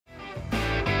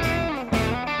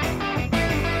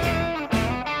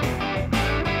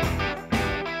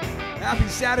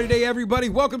Happy Saturday, everybody.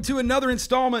 Welcome to another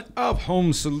installment of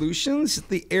Home Solutions,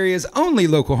 the area's only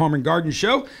local home and garden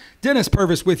show. Dennis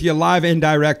Purvis with you live and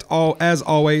direct, as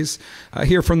always,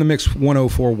 here from the Mix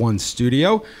 104.1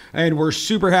 studio. And we're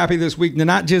super happy this week to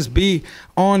not just be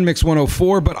on Mix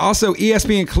 104, but also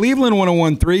ESPN Cleveland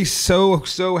 101.3.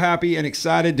 So happy and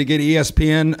excited to get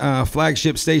ESPN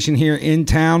flagship station here in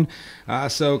town.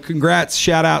 So congrats,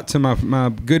 shout out to my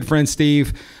good friend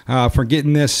Steve for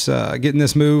getting this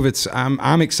move.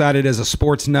 I'm excited as a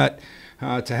sports nut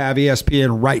to have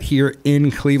ESPN right here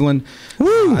in Cleveland.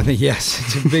 I think, yes,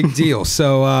 it's a big deal.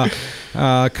 So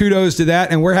kudos to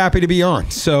that, and we're happy to be on.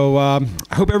 So I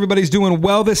hope everybody's doing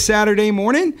well this Saturday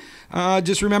morning.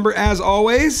 Just remember, as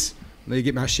always, let me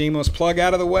get my shameless plug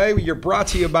out of the way. You're brought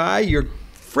to you by your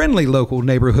friendly local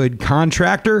neighborhood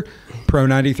contractor, Pro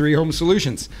 93 Home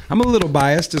Solutions. I'm a little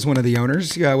biased as one of the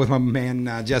owners with my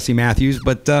man Jesse Matthews,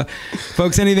 but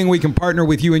folks, anything we can partner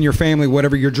with you and your family,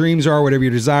 whatever your dreams are, whatever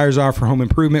your desires are for home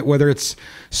improvement, whether it's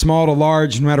small to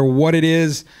large, no matter what it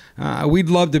is, we'd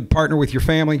love to partner with your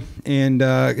family and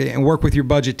work with your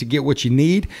budget to get what you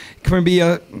need. It can be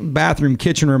a bathroom,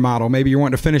 kitchen remodel. Maybe you're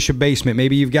wanting to finish a basement.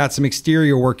 Maybe you've got some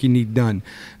exterior work you need done.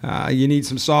 You need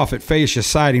some soffit, fascia,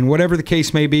 siding, whatever the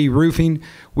case may be, roofing,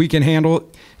 we can handle it.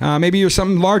 Maybe you're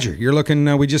something larger. You're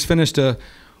looking, we just finished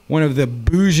one of the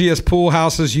bougiest pool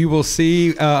houses you will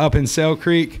see up in Sail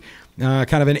Creek,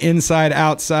 kind of an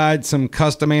inside-outside, some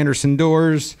custom Anderson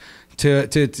doors, to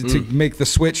make the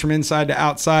switch from inside to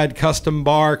outside, custom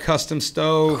bar, custom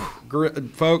stove,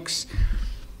 folks.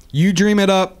 You dream it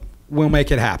up, we'll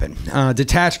make it happen.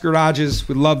 Detached garages,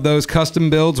 we love those. Custom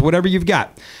builds, whatever you've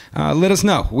got. Let us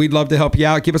know. We'd love to help you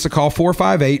out. Give us a call,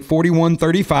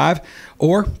 458-4135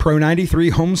 or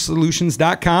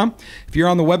pro93homesolutions.com. If you're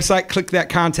on the website, click that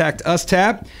Contact Us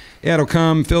tab. It'll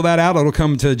come, fill that out. It'll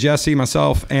come to Jesse,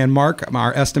 myself, and Mark,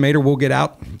 our estimator. We'll get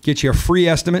you a free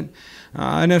estimate.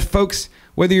 And if folks,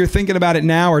 whether you're thinking about it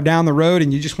now or down the road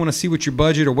and you just want to see what your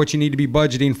budget or what you need to be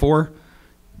budgeting for,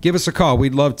 give us a call.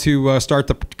 We'd love to start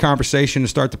the conversation and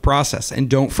start the process. And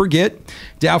don't forget,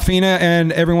 Dalfina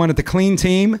and everyone at the clean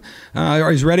team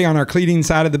is ready on our cleaning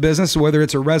side of the business, whether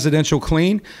it's a residential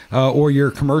clean or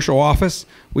your commercial office.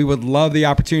 We would love the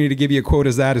opportunity to give you a quote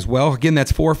as that as well. Again,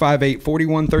 that's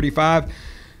 458-4135.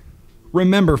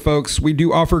 Remember, folks, we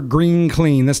do offer green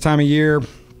clean this time of year.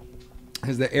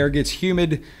 As the air gets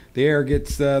humid,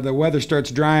 the weather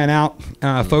starts drying out.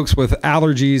 Folks with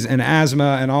allergies and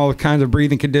asthma and all kinds of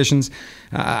breathing conditions,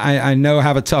 I know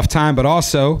have a tough time, but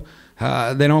also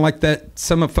they don't like that.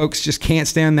 Some of folks just can't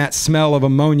stand that smell of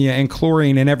ammonia and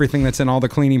chlorine and everything that's in all the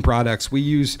cleaning products. We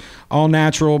use all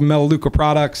natural Melaleuca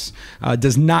products.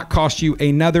 Does not cost you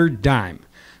another dime.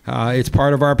 It's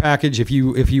part of our package. If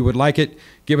you would like it,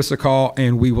 give us a call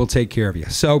and we will take care of you.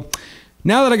 So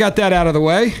now that I got that out of the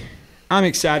way, I'm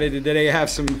excited today. I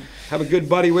have a good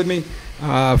buddy with me,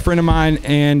 a friend of mine,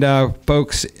 and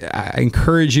folks, I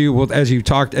encourage you. Well, as he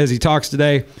talks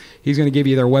today, he's going to give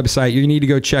you their website. You need to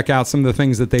go check out some of the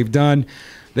things that they've done.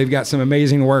 They've got some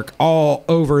amazing work all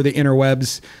over the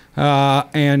interwebs.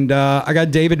 And I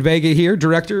got David Vega here,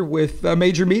 director with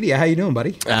Major Media. How you doing,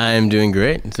 buddy? I'm doing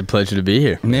great. It's a pleasure to be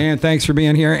here. Man, thanks for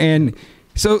being here. And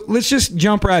so let's just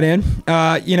jump right in.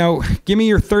 Give me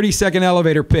your 30-second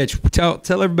elevator pitch. Tell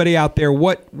everybody out there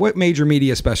what Major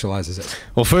Media specializes in.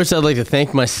 Well, first I'd like to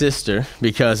thank my sister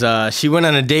because she went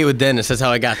on a date with Dennis. That's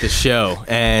how I got this show.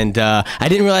 And I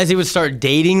didn't realize he would start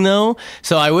dating though.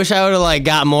 So I wish I would have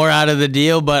got more out of the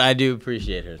deal, but I do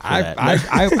appreciate her for that.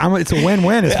 It's a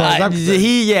win-win as far as I'm concerned.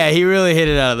 He really hit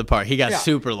it out of the park. He got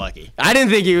super lucky. I didn't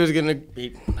think he was gonna.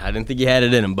 I didn't think he had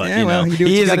it in him, but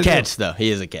he is a catch though. He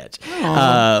is a catch.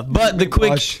 But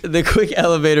the quick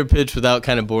elevator pitch without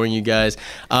kind of boring you guys.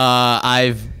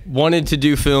 I've wanted to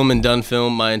do film and done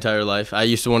film my entire life. I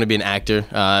used to want to be an actor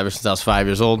ever since I was 5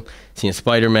 years old. Seen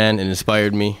Spider-Man, it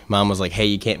inspired me. Mom was like, hey,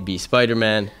 you can't be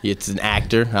Spider-Man. It's an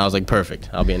actor. I was like, perfect.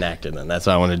 I'll be an actor then. That's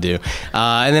what I want to do.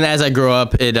 And then as I grew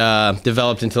up, it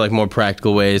developed into more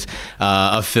practical ways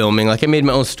of filming. I made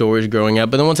my own stories growing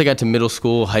up. But then once I got to middle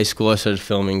school, high school, I started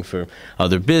filming for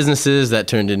other businesses. That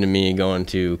turned into me going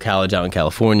to college out in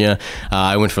California.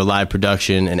 I went for live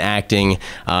production and acting.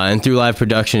 And through live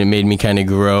production, it made me kind of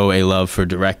grow a love for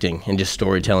directing and just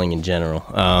storytelling in general.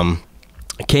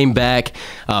 I came back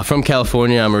from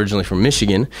California. I'm originally from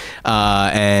Michigan,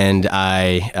 and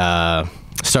I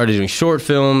started doing short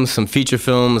films, some feature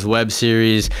films, web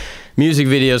series, music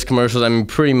videos, commercials. I mean,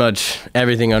 pretty much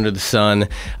everything under the sun.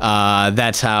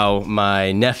 That's how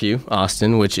my nephew,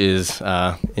 Austin, which is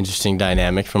interesting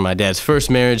dynamic from my dad's first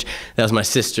marriage. That was my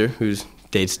sister, who's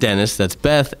dates Dennis, that's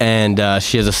Beth, and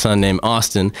she has a son named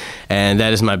Austin, and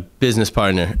that is my business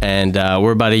partner. And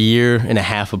we're about 1.5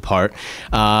 years apart.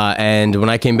 And when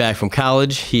I came back from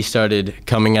college, he started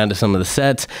coming onto some of the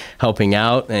sets, helping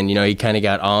out, and he kind of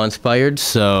got awe-inspired.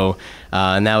 So,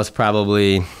 and that was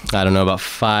probably, I don't know, about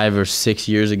 5 or 6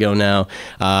 years ago now.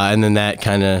 And then that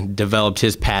kind of developed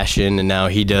his passion, and now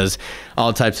he does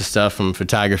all types of stuff from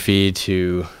photography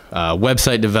to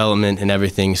website development and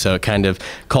everything. So it kind of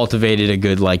cultivated a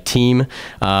good team,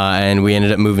 and we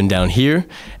ended up moving down here.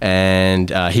 And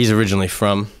he's originally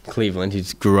from Cleveland. He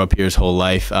grew up here his whole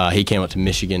life. He came out to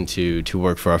Michigan to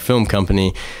work for our film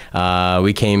company.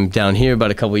 We came down here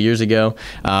about a couple of years ago.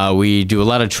 We do a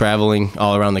lot of traveling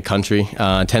all around the country.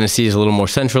 Tennessee is a little more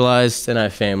centralized, and I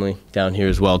have family down here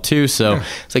as well too. So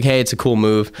it's hey, it's a cool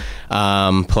move.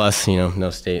 Plus, no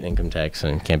state income tax,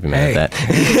 so can't be mad at that.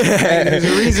 Hey, there's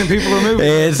a reason people are moving.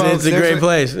 It's a great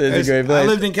place. It's a great place. I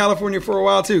lived in California for a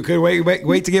while too. Could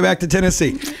wait to get back to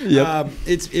Tennessee. Yep.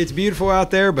 It's beautiful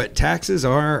out there, but taxes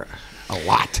are a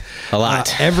lot.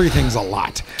 Everything's a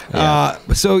lot. Yeah.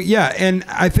 So yeah, and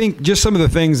I think just some of the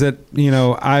things that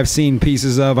I've seen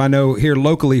pieces of. I know here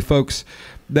locally, folks,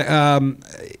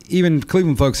 even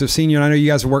Cleveland folks have seen you. And I know you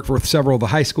guys have worked with several of the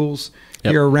high schools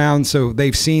here around, so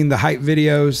they've seen the hype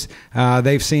videos.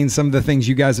 They've seen some of the things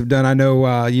you guys have done. I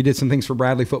know you did some things for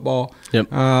Bradley football. Yep.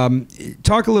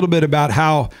 Talk a little bit about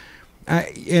how,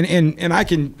 and I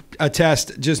can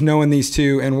attest, just knowing these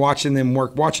two and watching them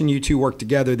work, watching you two work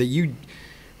together, that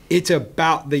it's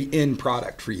about the end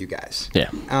product for you guys.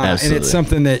 Yeah, absolutely. And it's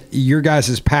something that your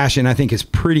guys' passion, I think, is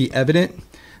pretty evident.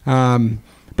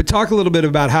 But talk a little bit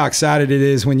about how excited it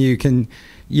is when you can,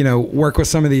 work with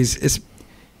some of these.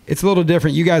 It's a little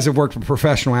different. You guys have worked with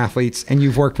professional athletes, and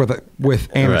you've worked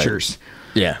with amateurs.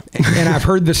 Right. Yeah. And I've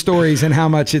heard the stories and how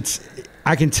much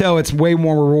I can tell it's way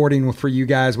more rewarding for you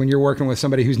guys when you're working with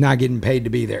somebody who's not getting paid to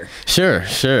be there. Sure.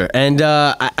 And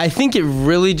I think it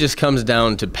really just comes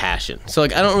down to passion. So I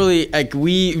don't really,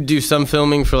 we do some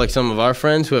filming for some of our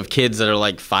friends who have kids that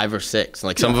are 5 or 6.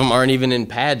 Some of them aren't even in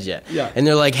pads yet. Yeah. And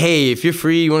they're hey, if you're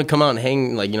free, you want to come out and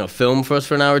hang, film for us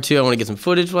for an hour or two? I want to get some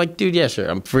footage. We're dude, yeah, sure.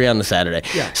 I'm free on the Saturday.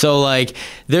 Yeah. So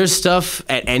there's stuff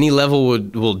at any level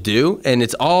we'll do, and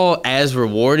it's all as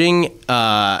rewarding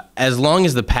as long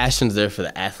as the passion's there for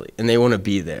the athlete and they want to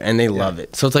be there and they love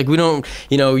it. So it's we don't,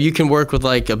 you can work with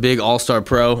a big all-star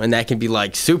pro, and that can be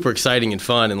super exciting and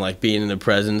fun and being in the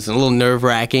presence and a little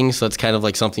nerve-wracking. So it's kind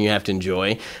of something you have to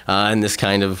enjoy in this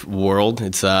kind of world.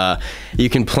 It's you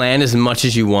can plan as much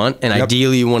as you want, and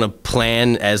ideally you want to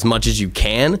plan as much as you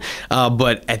can,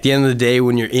 but at the end of the day,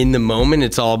 when you're in the moment,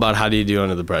 it's all about how do you do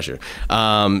under the pressure.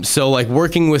 So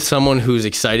working with someone who's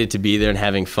excited to be there and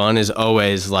having fun is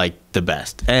always the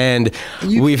best, and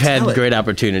we've had great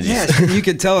opportunities. Yes, you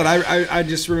could tell it. I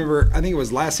just remember, I think it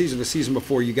was last season, the season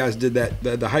before, you guys did that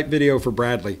the hype video for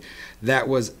Bradley. That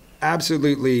was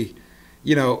absolutely,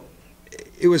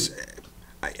 it was.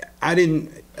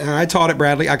 I taught at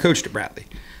Bradley. I coached at Bradley,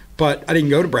 but I didn't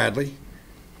go to Bradley.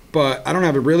 But I don't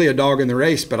have really a dog in the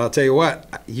race. But I'll tell you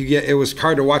what, it was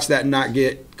hard to watch that and not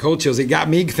get cold chills. It got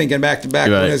me thinking back to back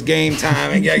when it was game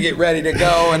time and gotta get ready to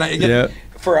go. And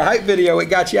for a hype video, it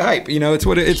got you hype. It's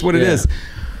what it is.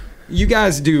 You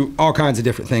guys do all kinds of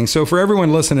different things. So for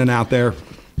everyone listening out there,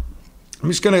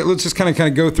 let's just kind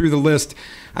of go through the list.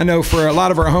 I know for a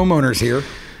lot of our homeowners here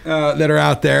that are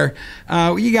out there,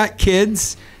 you got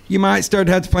kids. You might start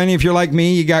to have to planning. If you're like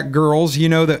me, you got girls. You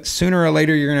know that sooner or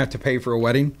later you're gonna have to pay for a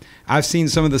wedding. I've seen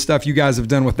some of the stuff you guys have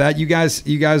done with that. You guys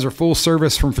are full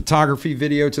service from photography,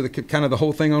 video to the kind of the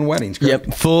whole thing on weddings. Correct?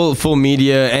 Yep, full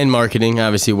media and marketing.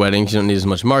 Obviously, weddings you don't need as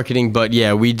much marketing, but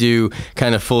yeah, we do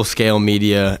kind of full scale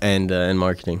media and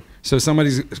marketing. So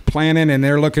somebody's planning and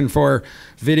they're looking for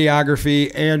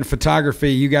videography and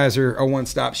photography. You guys are a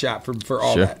one-stop shop for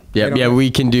all that. Yeah,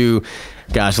 we can do,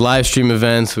 live stream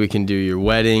events. We can do your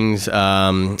weddings.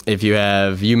 If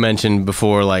you mentioned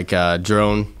before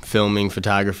drone filming,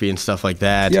 photography, and stuff like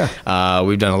that. Yeah.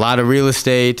 We've done a lot of real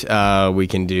estate. We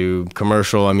can do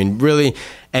commercial. I mean, really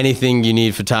anything you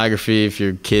need photography. If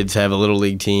your kids have a little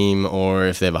league team or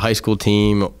if they have a high school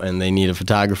team and they need a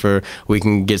photographer, we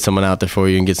can get someone out there for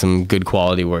you and get some good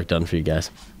quality work done for you guys.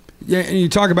 Yeah, and you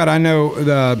talk about, I know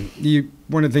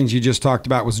one of the things you just talked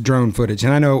about was drone footage.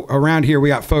 And I know around here we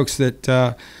got folks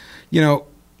that,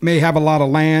 may have a lot of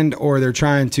land, or they're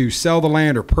trying to sell the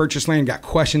land or purchase land, got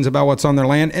questions about what's on their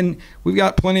land. And we've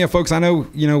got plenty of folks. I know,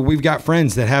 we've got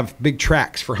friends that have big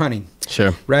tracts for hunting.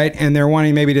 Sure. Right. And they're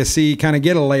wanting maybe to kind of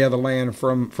get a lay of the land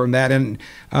from that. And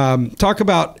talk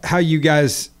about how you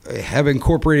guys have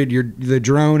incorporated the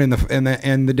drone and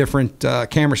the different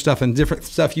camera stuff and different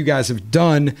stuff you guys have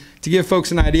done to give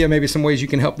folks an idea, maybe some ways you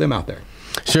can help them out there.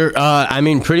 Sure. I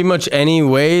mean, pretty much any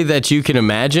way that you can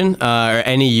imagine, or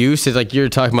any use. It's like you're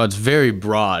talking about, it's very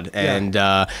broad. And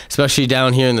especially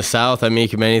down here in the South, I mean, it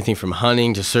can be anything from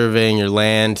hunting to surveying your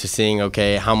land to seeing,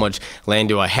 okay, how much land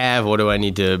do I have? What do I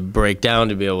need to break down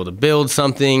to be able to build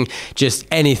something? Just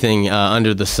anything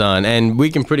under the sun. And we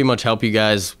can pretty much help you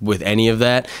guys with any of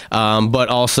that. But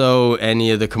also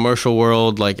any of the commercial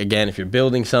world, like, again, if you're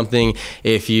building something,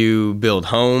 if you build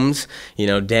homes, you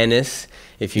know, Dennis,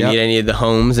 if you need any of the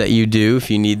homes that you do,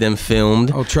 if you need them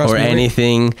filmed or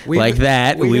anything like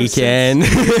that, we can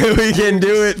we can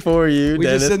do it for you. We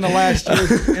Dennis. just in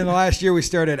the last year we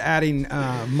started adding.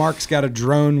 Mark's got a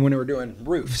drone when we were doing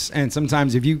roofs, and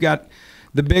sometimes if you've got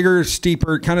the bigger,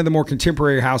 steeper, kind of the more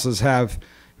contemporary houses have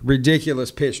ridiculous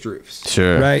pitched roofs.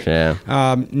 Sure. Right. Yeah.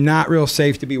 Not real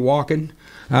safe to be walking.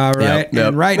 Right. Yep.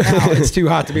 And right now it's too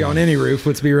hot to be on any roof.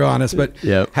 Let's be real honest. But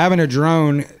having a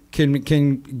drone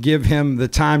can give him the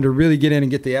time to really get in and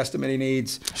get the estimate he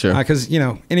needs. Sure. Because, you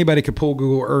know, anybody could pull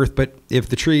Google Earth, but if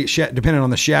the tree, depending on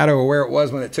the shadow or where it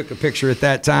was when it took the picture at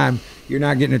that time, you're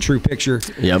not getting a true picture.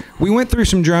 Yep. We went through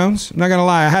some drones. I'm not going to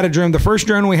lie. I had a drone. The first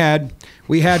drone we had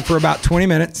for about 20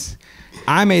 minutes.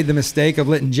 I made the mistake of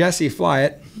letting Jesse fly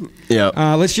it. Yeah.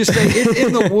 Let's just say it's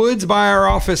in the woods by our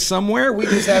office somewhere. We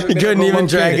just haven't. You couldn't even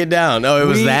drag it down. Oh, it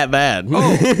was that bad.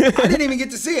 I didn't even get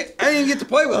to see it. I didn't even get to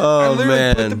play with it. I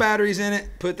literally put the batteries in it,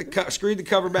 screwed the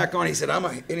cover back on. He said,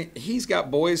 he's got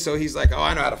boys, so he's like, oh,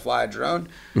 I know how to fly a drone.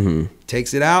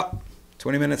 Takes it out.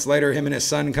 20 minutes later, him and his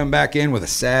son come back in with a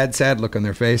sad, sad look on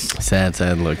their face. Sad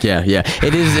look. Yeah.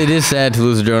 It is sad to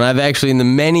lose a drone. I've actually, in the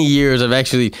many years, I've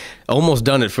actually almost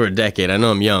done it for a decade. I know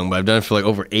I'm young, but I've done it for like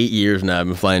over 8 years now. I've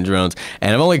been flying drones,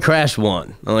 and I've only crashed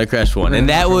one. And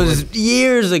that was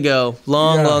years ago,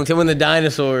 long time, when the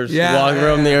dinosaurs walked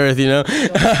around the earth, you know?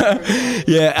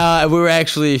 We were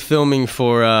actually filming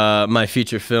for my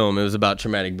feature film. It was about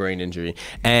traumatic brain injury.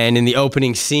 And in the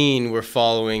opening scene, we're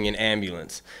following an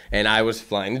ambulance. And I was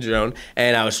flying the drone,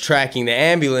 and I was tracking the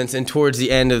ambulance, and towards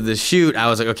the end of the shoot, I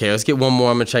was like, okay, let's get one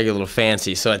more. I'm going to try to get a little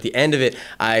fancy. So at the end of it,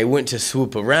 I went to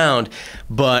swoop around,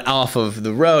 but off of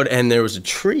the road, and there was a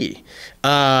tree.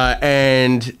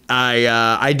 And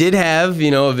I did have,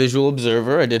 you know, a visual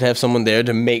observer. I did have someone there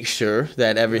to make sure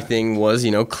that everything was,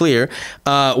 you know, clear.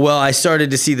 Well, I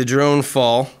started to see the drone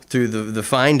fall through the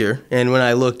finder, and when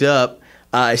I looked up,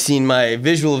 I seen my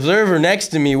visual observer next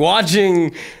to me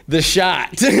watching the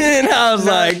shot, and I was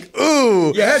like,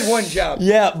 "Ooh!" You had one job.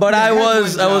 Yeah, but I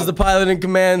was the pilot in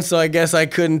command, so I guess I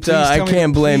couldn't. I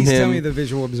can't blame him. Please tell me the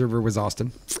visual observer was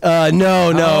Austin.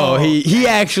 No, he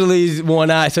actually is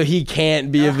one eye, so he can't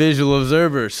be a visual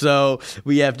observer. So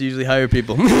we have to usually hire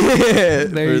people for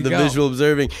the visual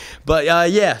observing. But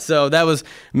so that was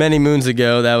many moons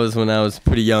ago. That was when I was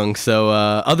pretty young. So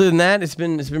other than that, it's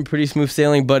been pretty smooth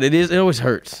sailing. But it always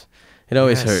hurts. It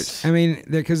always hurts. I mean,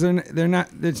 because they're not.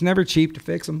 It's never cheap to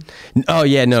fix them. Oh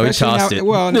yeah, no, it tossed it.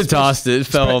 Well, it tossed it. It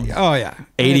fell.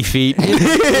 80 feet.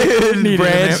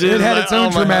 It had its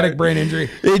own traumatic brain injury.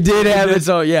 It did have its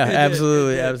own. Yeah,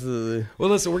 absolutely. Well,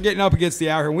 listen, we're getting up against the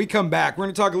hour, and we come back. We're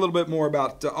going to talk a little bit more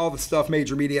about all the stuff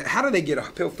Major Media. How do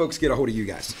folks get a hold of you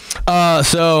guys?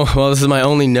 This is my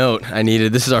only note I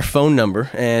needed. This is our phone number,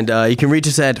 and you can reach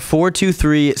us at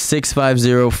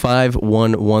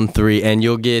 423-650-5113, and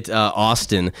you'll get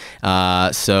Austin.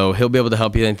 So he'll be able to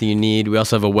help you with anything you need. We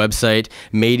also have a website,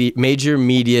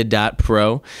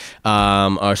 majormedia.pro.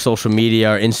 Our social media,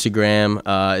 our Instagram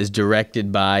is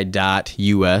directed by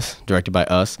 .us, directed by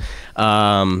us.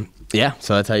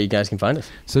 So that's how you guys can find us.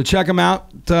 So check them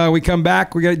out. We come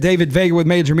back. We got David Vega with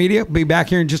Major Media. We'll be back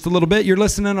here in just a little bit. You're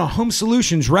listening to Home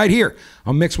Solutions right here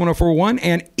on Mix 104.1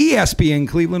 and ESPN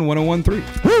Cleveland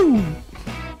 101.3. Woo!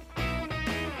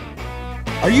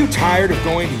 Are you tired of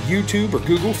going to YouTube or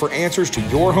Google for answers to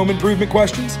your home improvement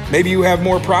questions? Maybe you have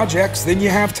more projects than you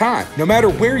have time. No matter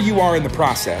where you are in the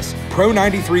process, Pro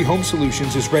 93 Home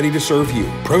Solutions is ready to serve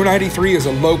you. Pro 93 is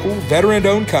a local,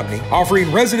 veteran-owned company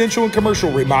offering residential and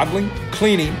commercial remodeling,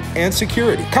 cleaning, and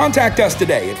security. Contact us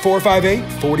today at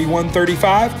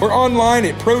 458-4135 or online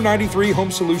at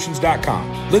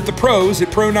pro93homesolutions.com. Let the pros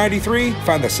at Pro 93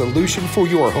 find the solution for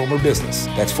your home or business.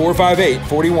 That's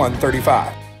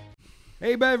 458-4135.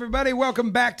 Hey, everybody.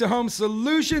 Welcome back to Home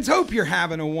Solutions. Hope you're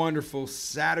having a wonderful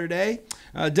Saturday.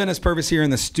 Dennis Purvis here in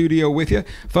the studio with you.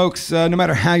 Folks, no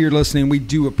matter how you're listening, we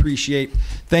do appreciate.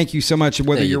 Thank you so much.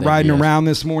 Whether you're riding around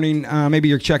this morning, maybe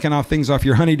you're checking off things off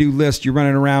your honeydew list, you're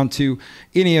running around to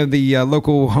any of the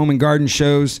local home and garden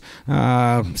shows,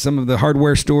 some of the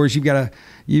hardware stores. You've got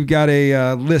you've got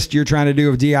a list you're trying to do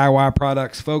of DIY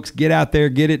products, folks, get out there,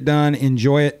 get it done,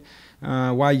 enjoy it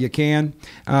while you can.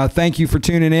 Thank you for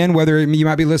tuning in. Whether you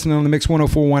might be listening on the Mix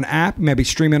 1041 app, you might be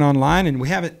streaming online, and we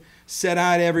haven't said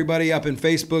hi to everybody up in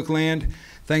Facebook land.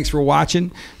 Thanks for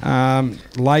watching.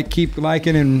 Keep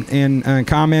liking and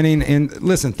commenting. And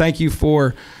listen, thank you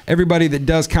for everybody that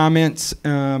does comments.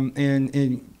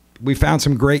 And we found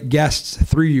some great guests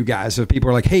through you guys. So people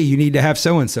are like, hey, you need to have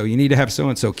so-and-so. You need to have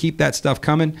so-and-so. Keep that stuff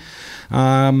coming.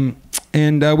 And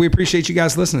we appreciate you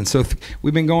guys listening. So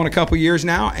we've been going a couple years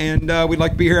now, and we'd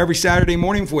like to be here every Saturday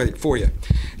morning for you.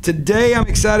 Today, I'm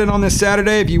excited on this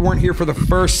Saturday. If you weren't here for the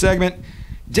first segment,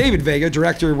 David Vega,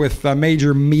 director with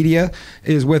Major Media,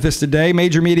 is with us today.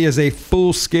 Major Media is a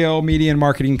full-scale media and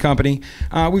marketing company.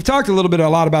 We've talked a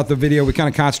lot about the video. We kind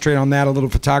of concentrate on that, a little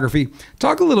photography.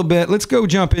 Talk a little bit. Let's go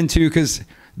jump into, because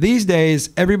these days,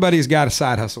 everybody's got a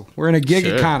side hustle. We're in a gig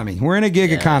economy. We're in a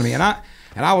gig economy. And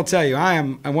I will tell you,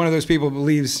 I'm one of those people who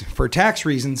believes, for tax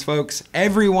reasons, folks,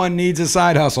 everyone needs a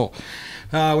side hustle.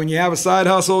 When you have a side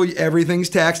hustle, everything's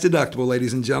tax deductible,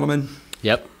 ladies and gentlemen.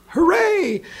 Yep.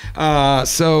 Hooray!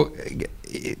 So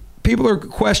people are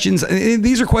questions.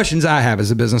 These are questions I have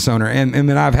as a business owner, and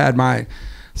then I've had my.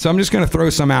 So I'm just going to throw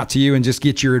some out to you and just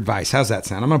get your advice. How's that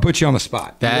sound? I'm going to put you on the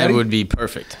spot. That would be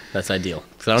perfect. That's ideal.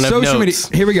 I don't have social notes.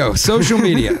 Media. Here we go. Social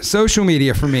media. Social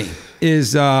media for me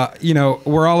is,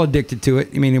 we're all addicted to it.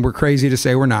 I mean, we're crazy to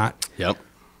say we're not. Yep.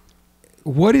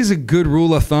 What is a good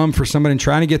rule of thumb for somebody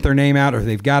trying to get their name out, or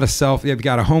they've got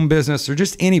a home business, or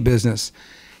just any business?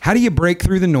 How do you break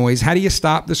through the noise? How do you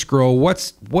stop the scroll?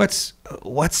 What's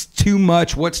too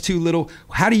much? What's too little?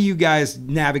 How do you guys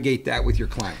navigate that with your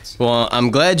clients? Well,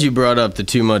 I'm glad you brought up the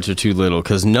too much or too little,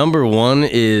 because number one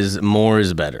is more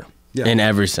is better. Yeah. In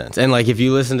every sense. And like, if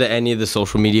you listen to any of the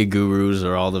social media gurus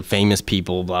or all the famous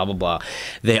people, blah, blah, blah,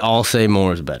 they all say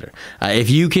more is better.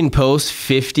 If you can post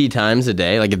 50 times a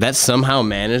day, like if that's somehow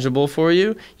manageable for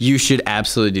you, you should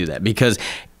absolutely do that, because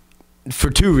for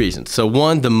two reasons. So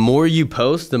one, the more you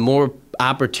post, the more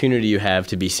opportunity you have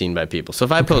to be seen by people. So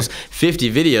if I post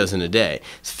 50 videos in a day,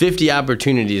 it's 50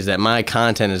 opportunities that my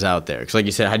content is out there. Because like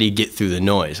you said, how do you get through the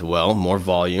noise? Well, more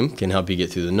volume can help you get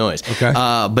through the noise. Okay.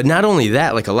 But not only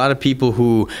that, like a lot of people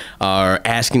who are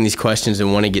asking these questions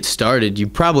and want to get started, you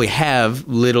probably have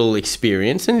little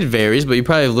experience, and it varies, but you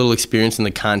probably have little experience in the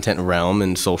content realm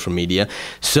and social media.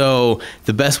 So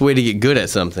the best way to get good at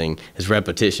something is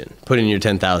repetition. Put in your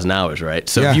 10,000 hours, right?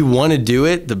 So if you want to do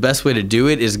it, the best way to do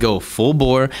it is go full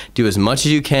bore, do as much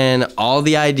as you can, all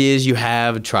the ideas you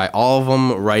have, try all of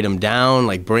them, write them down,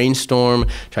 like brainstorm,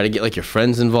 try to get like your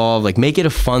friends involved, like make it a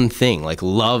fun thing, like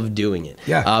love doing it.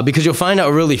 Yeah. Because you'll find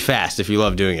out really fast if you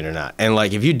love doing it or not. And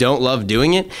like if you don't love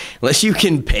doing it, unless you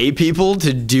can pay people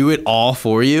to do it all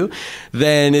for you,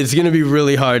 then it's going to be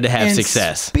really hard to have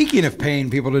success. Speaking of paying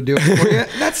people to do it for you,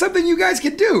 that's something you guys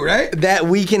can do, right? That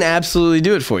we can absolutely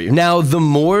do it for you. Now, the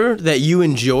more that you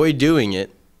enjoy doing it,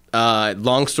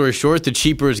 long story short, the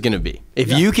cheaper it's going to be. If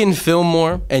you can film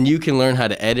more and you can learn how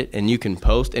to edit and you can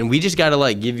post, and we just got to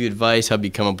like give you advice, help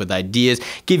you come up with ideas,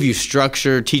 give you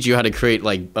structure, teach you how to create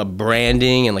like a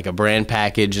branding and like a brand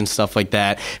package and stuff like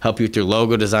that, help you with your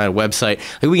logo design, website.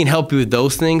 Like we can help you with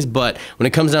those things, but when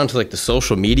it comes down to like the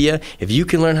social media, if you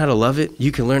can learn how to love it,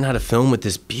 you can learn how to film with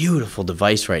this beautiful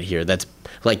device right here. That's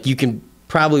like, you can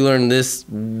probably learn this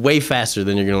way faster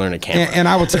than you're going to learn a camera. And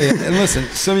I will tell you, and listen,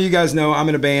 some of you guys know I'm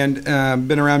in a band,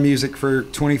 been around music for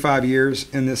 25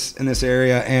 years in this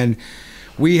area, and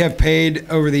we have paid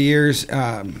over the years,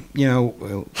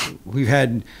 we've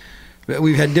had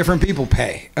different people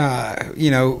pay,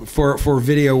 for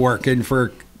video work and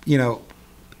for,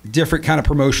 different kind of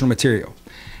promotional material.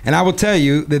 And I will tell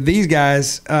you that these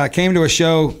guys came to a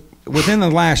show within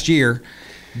the last year,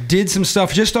 did some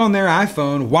stuff just on their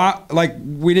iPhone. Why? Like,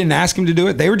 we didn't ask him to do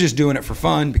it. They were just doing it for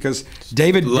fun, because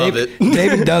David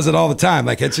does it all the time.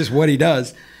 Like, it's just what he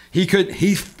does. He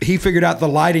figured out the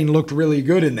lighting looked really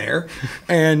good in there,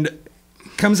 and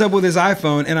comes up with his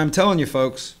iPhone. And I'm telling you,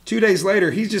 folks, 2 days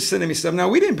later, he's just sending me stuff. Now,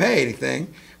 we didn't pay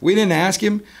anything. We didn't ask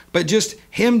him, but just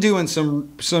him doing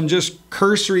some just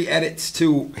cursory edits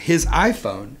to his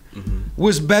iPhone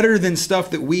was better than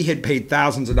stuff that we had paid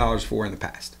thousands of dollars for in the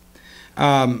past.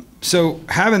 So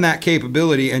having that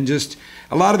capability, and just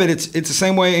a lot of it, it's the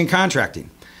same way in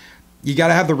contracting. You got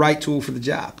to have the right tool for the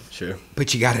job. Sure.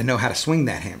 But you got to know how to swing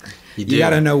that hammer. You got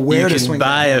to know where to swing that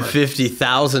hammer. You can buy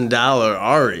a $50,000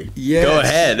 Ari. Yes. Go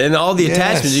ahead. And all the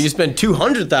attachments, you can spend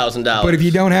 $200,000. But if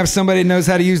you don't have somebody that knows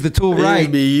how to use the tool right,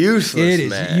 it'd be useless, it is.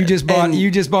 Man.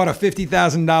 You just bought a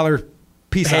 $50,000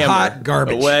 piece of hot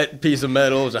garbage. A wet piece of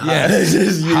metal. It's a hot. It's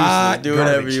just hot do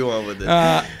whatever you want with it.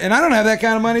 And I don't have that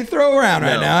kind of money to throw around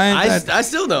right now. I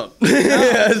still don't.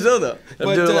 I still don't. I've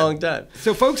been doing it a long time.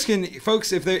 So folks,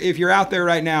 if you're out there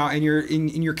right now and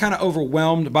you're kind of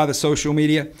overwhelmed by the social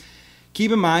media,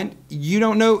 keep in mind, you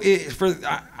don't know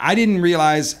I didn't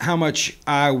realize how much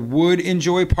I would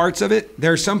enjoy parts of it.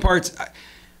 There are some parts,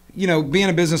 being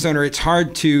a business owner, it's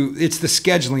the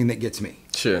scheduling that gets me.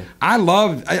 Sure.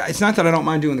 It's not that I don't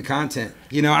mind doing the content.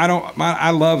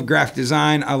 I love graphic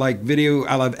design. I like video.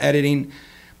 I love editing.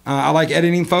 I like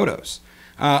editing photos.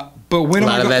 But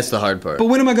that's the hard part. But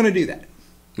when am I going to do that?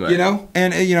 Right.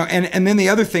 And then the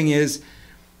other thing is,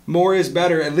 more is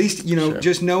better. At least, Sure.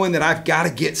 just knowing that I've got to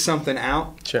get something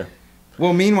out. Sure.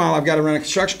 Well, meanwhile, I've got to run a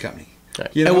construction company.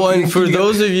 Right. And for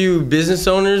those of you business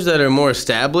owners that are more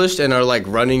established and are like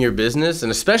running your business,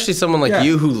 and especially someone like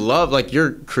you who love, like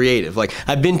you're creative. Like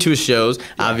I've been to his shows,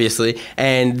 obviously,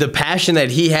 and the passion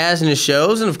that he has in his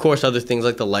shows, and of course other things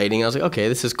like the lighting. I was like, okay,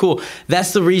 this is cool.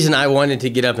 That's the reason I wanted to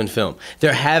get up and film.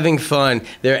 They're having fun.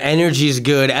 Their energy's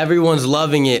good. Everyone's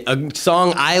loving it. A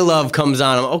song I love comes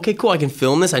on. I'm okay, cool. I can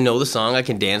film this. I know the song. I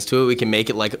can dance to it. We can make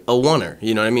it like a oneer.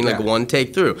 You know what I mean? Like one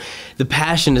take through. The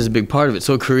passion is a big part of it.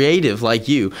 So creative like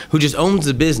you who just owns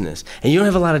the business and you don't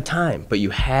have a lot of time, but you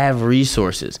have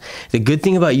resources. The good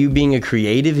thing about you being a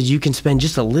creative is you can spend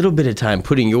just a little bit of time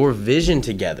putting your vision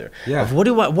together of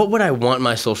what would I want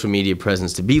my social media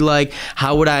presence to be like?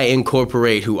 How would I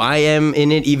incorporate who I am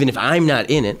in it, even if I'm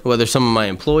not in it, whether some of my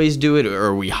employees do it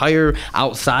or we hire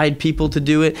outside people to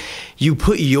do it. You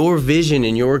put your vision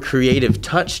and your creative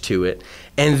touch to it,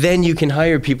 and then you can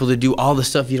hire people to do all the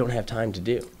stuff you don't have time to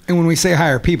do. And when we say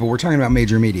hire people, we're talking about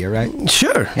major media, right?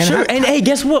 Sure. And hey,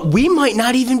 guess what? We might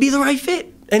not even be the right fit.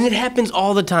 And it happens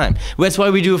all the time. That's why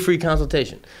we do a free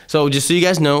consultation. So just so you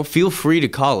guys know, feel free to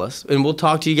call us and we'll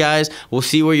talk to you guys. We'll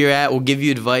see where you're at. We'll give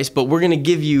you advice, but we're going to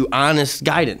give you honest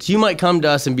guidance. You might come to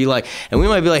us and be like, and we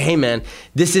might be like, hey man,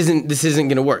 this isn't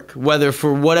going to work. Whether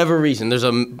for whatever reason, there's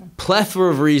a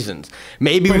plethora of reasons.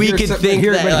 Maybe we could think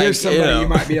that. But here's somebody you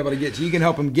might be able to get to. You can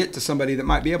help them get to somebody that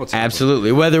might be able to.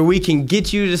 Absolutely. Whether we can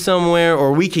get you to somewhere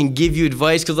or we can give you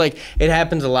advice, because like it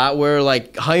happens a lot where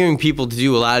like hiring people to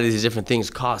do a lot of these different things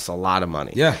costs a lot of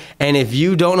money. Yeah. And if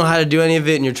you don't know how to do any of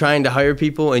it and you're trying to hire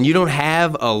people and you don't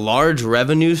have a large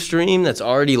revenue stream that's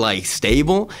already like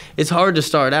stable, it's hard to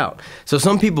start out. So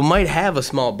some people might have a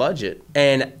small budget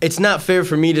and it's not fair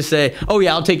for me to say, oh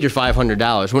yeah, I'll take your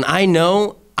 $500 when I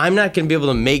know I'm not going to be able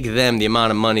to make them the amount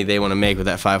of money they want to make with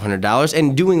that $500.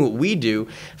 And doing what we do,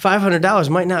 $500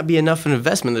 might not be enough an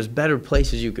investment. There's better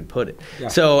places you could put it. Yeah.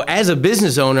 So as a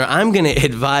business owner, I'm going to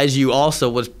advise you also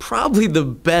what's probably the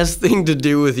best thing to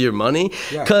do with your money,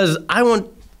 because I want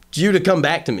you to come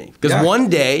back to me, because one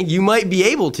day you might be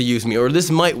able to use me, or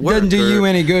this might work. Doesn't do you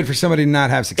any good for somebody to not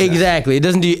have success. Exactly. It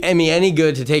doesn't do me any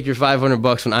good to take your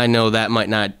 $500 when I know that might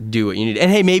not do what you need. And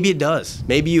hey, maybe it does.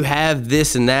 Maybe you have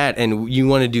this and that and you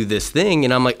want to do this thing,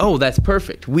 and I'm like, oh, that's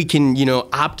perfect. We can,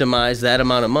 optimize that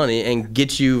amount of money and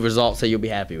get you results that you'll be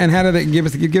happy with. And how do they give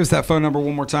us that phone number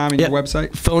one more time and your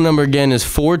website? Phone number again is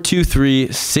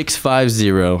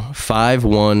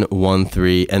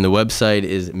 423-650-5113, and the website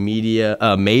is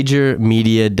majormedia.pro.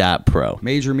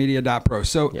 Majormedia.pro.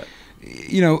 So,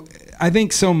 I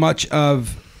think so much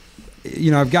of,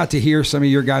 I've got to hear some of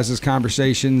your guys'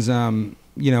 conversations,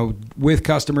 with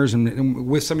customers and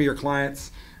with some of your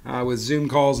clients, with Zoom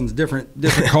calls and different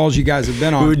calls you guys have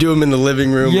been on. We would do them in the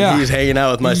living room. Yeah. He was hanging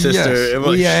out with my sister.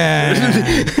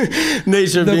 Yes.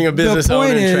 Nature of being a business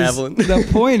owner and traveling. The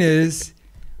point is,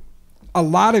 a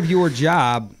lot of your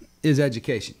job is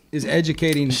education, is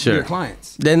educating your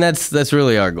clients. Then that's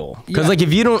really our goal. Because like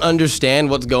if you don't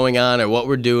understand what's going on or what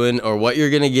we're doing or what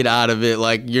you're going to get out of it,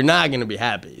 like you're not going to be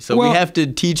happy. So we have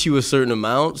to teach you a certain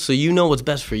amount so you know what's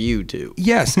best for you too.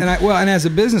 Yes, and and as a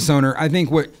business owner, I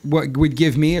think what would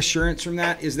give me assurance from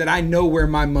that is that I know where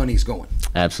my money's going.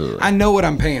 Absolutely. I know what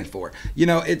I'm paying for.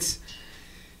 It's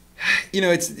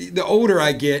the older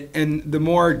I get and the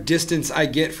more distance I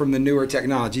get from the newer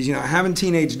technologies. Having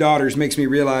teenage daughters makes me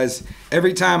realize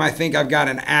every time I think I've got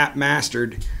an app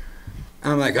mastered,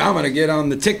 I'm like, I'm going to get on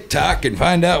the TikTok and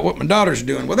find out what my daughters are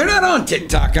doing. Well, they're not on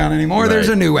TikTok anymore. Right. There's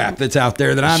a new app that's out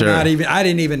there that I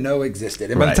didn't even know existed.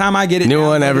 And by the time I get it new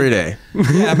one every day.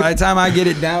 By the time I get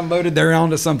it downloaded, they're on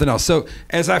to something else. So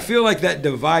as I feel like that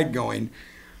divide going,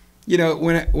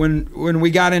 when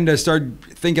we got into start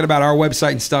thinking about our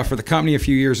website and stuff for the company a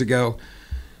few years ago,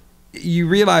 you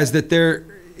realize that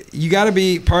you got to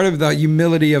be part of the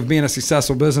humility of being a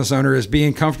successful business owner is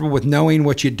being comfortable with knowing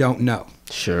what you don't know.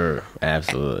 Sure,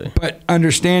 absolutely. But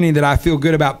understanding that I feel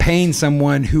good about paying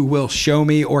someone who will show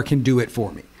me or can do it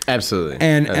for me. Absolutely.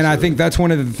 And I think that's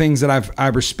one of the things that I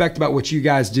respect about what you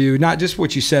guys do. Not just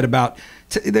what you said about.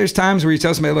 There's times where you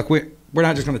tell somebody, look, we're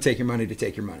not just going to take your money to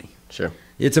take your money. Sure.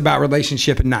 It's about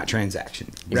relationship and not transaction.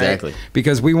 Right? Exactly.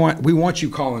 Because we want you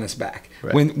calling us back.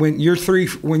 Right. When you're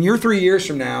 3 years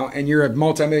from now and you're a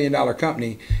multi-million-dollar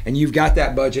company and you've got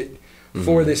that budget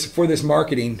for this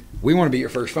marketing, we want to be your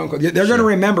first phone call. They're going to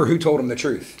remember who told them the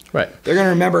truth. Right. They're going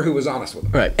to remember who was honest with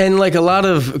them. Right. And like a lot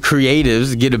of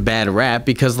creatives get a bad rap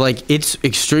because like it's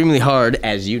extremely hard,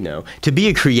 as you know, to be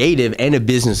a creative and a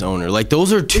business owner. Like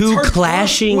those are two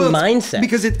clashing mindsets.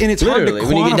 Because it's hard to quantify.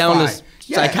 When you get down to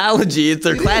psychology,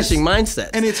 they're clashing mindsets.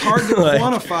 And it's hard to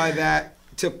quantify that,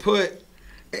 to put.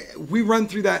 We run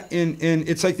through that in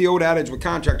it's like the old adage with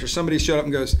contractors. Somebody showed up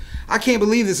and goes, I can't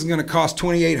believe this is going to cost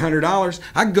 $2,800.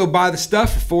 I could go buy the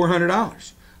stuff for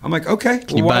 $400. I'm like, okay.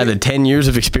 You buy the 10 years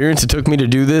of experience it took me to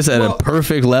do this at a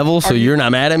perfect level, so you're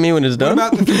not mad at me when it's done?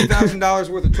 What about the $3,000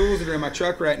 worth of tools that are in my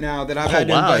truck right now that I've had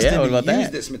to invest in to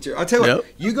use this material? I'll tell you what,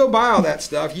 you go buy all that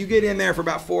stuff, you get in there for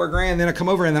about $4,000, then I come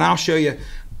over and then I'll show you.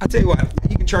 I'll tell you what,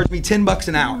 you can charge me $10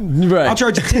 an hour. Right. I'll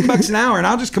charge you $10 an hour and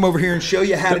I'll just come over here and show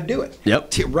you how to do it. Yep.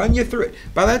 To run you through it.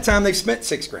 By that time, they've spent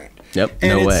 $6,000. Yep,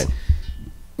 no way.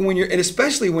 And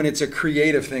especially when it's a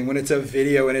creative thing, when it's a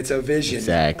video and it's a vision.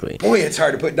 Exactly. Boy, it's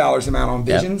hard to put dollars amount on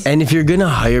visions. And if you're gonna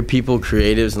hire people,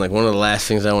 creatives, and like one of the last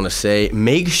things I want to say,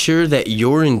 make sure that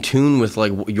you're in tune with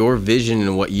like your vision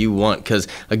and what you want. Because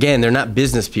again, they're not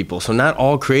business people, so not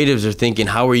all creatives are thinking,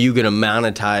 how are you gonna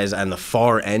monetize on the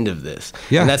far end of this?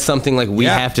 Yeah. And that's something like we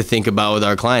have to think about with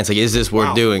our clients. Like, is this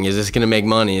worth doing? Is this gonna make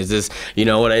money? Is this,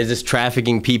 is this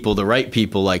trafficking people, the right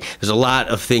people? Like, there's a lot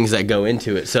of things that go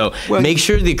into it. So make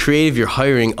sure the creative you're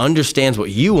hiring understands what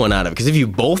you want out of it. Because if you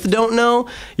both don't know,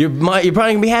 you're probably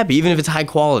gonna be happy, even if it's high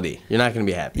quality. You're not gonna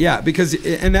be happy. Yeah,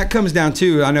 and that comes down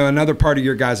to, I know another part of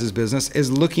your guys' business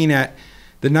is looking at,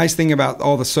 the nice thing about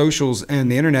all the socials and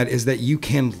the internet is that you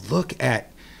can look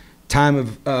at time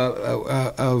of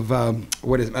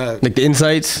what is like the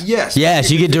insights.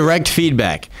 Yes, you get direct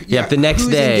feedback. Yeah, the next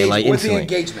day, like what's instantly.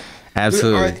 the engagement?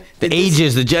 Absolutely. The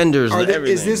ages, the genders, everything.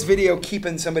 Is this video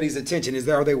keeping somebody's attention?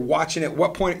 Are they watching at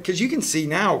what point? Because you can see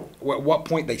now at what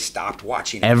point they stopped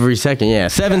watching it. Every second,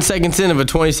 7 seconds in of a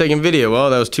 20-second video. Well,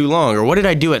 that was too long. Or what did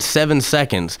I do at 7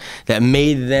 seconds that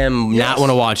made them not want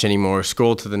to watch anymore?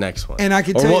 Scroll to the next one. And I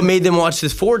can tell you, what made them watch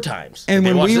this 4 times? And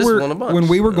when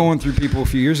we were going through people a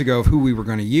few years ago of who we were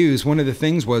going to use, one of the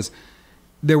things was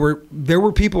there were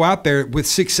people out there with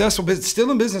successful business, still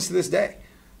in business to this day,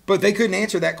 but they couldn't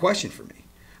answer that question for me.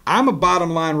 I'm a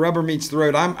bottom line, rubber meets the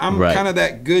road. I'm kind of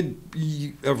that good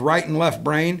of right and left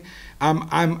brain.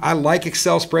 I like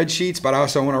Excel spreadsheets, but I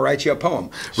also want to write you a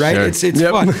poem, right? Sure. It's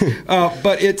fun,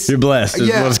 but it's you're blessed. Is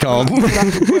what it's called.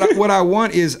 What I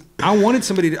want is I wanted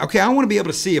somebody to I want to be able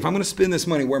to see if I'm going to spend this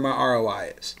money where my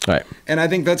ROI is. Right. And I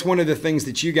think that's one of the things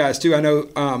that you guys too. I know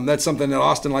that's something that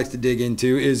Austin likes to dig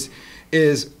into is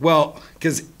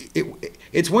because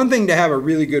it's one thing to have a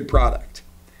really good product.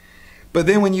 But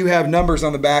then when you have numbers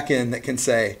on the back end that can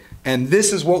say, and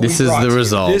this is what this is the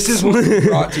result. This is what we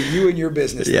brought to you and your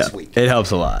business this week. It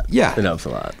helps a lot. Yeah. It helps a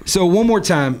lot. So one more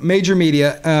time, Major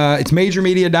Media. It's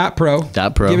majormedia.pro.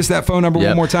 Pro. Give us that phone number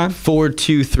one more time.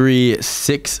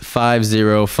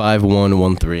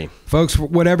 423-650-5113. Folks,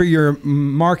 whatever your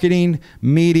marketing,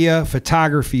 media,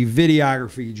 photography,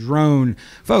 videography, drone,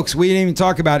 folks, we didn't even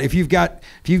talk about if you've got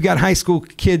high school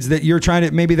kids that you're trying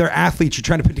to, maybe they're athletes, you're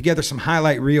trying to put together some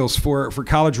highlight reels for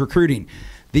college recruiting.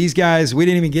 These guys, we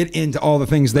didn't even get into all the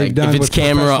things they've done. If it's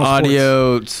camera,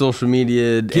 audio, social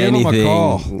media, give them a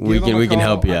call. We can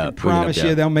help you out. I promise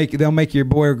you, they'll make your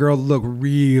boy or girl look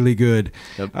really good.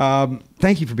 Yep.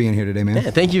 Thank you for being here today, man.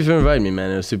 Yeah, thank you for inviting me,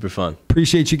 man. It was super fun.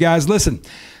 Appreciate you guys. Listen,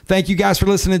 thank you guys for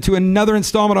listening to another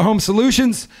installment of Home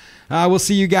Solutions. We'll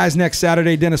see you guys next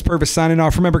Saturday. Dennis Purvis signing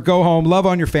off. Remember, go home, love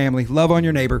on your family, love on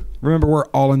your neighbor. Remember, we're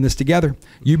all in this together.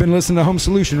 You've been listening to Home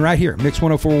Solution right here, Mix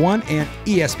 104.1 and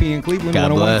ESPN Cleveland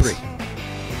 101.3.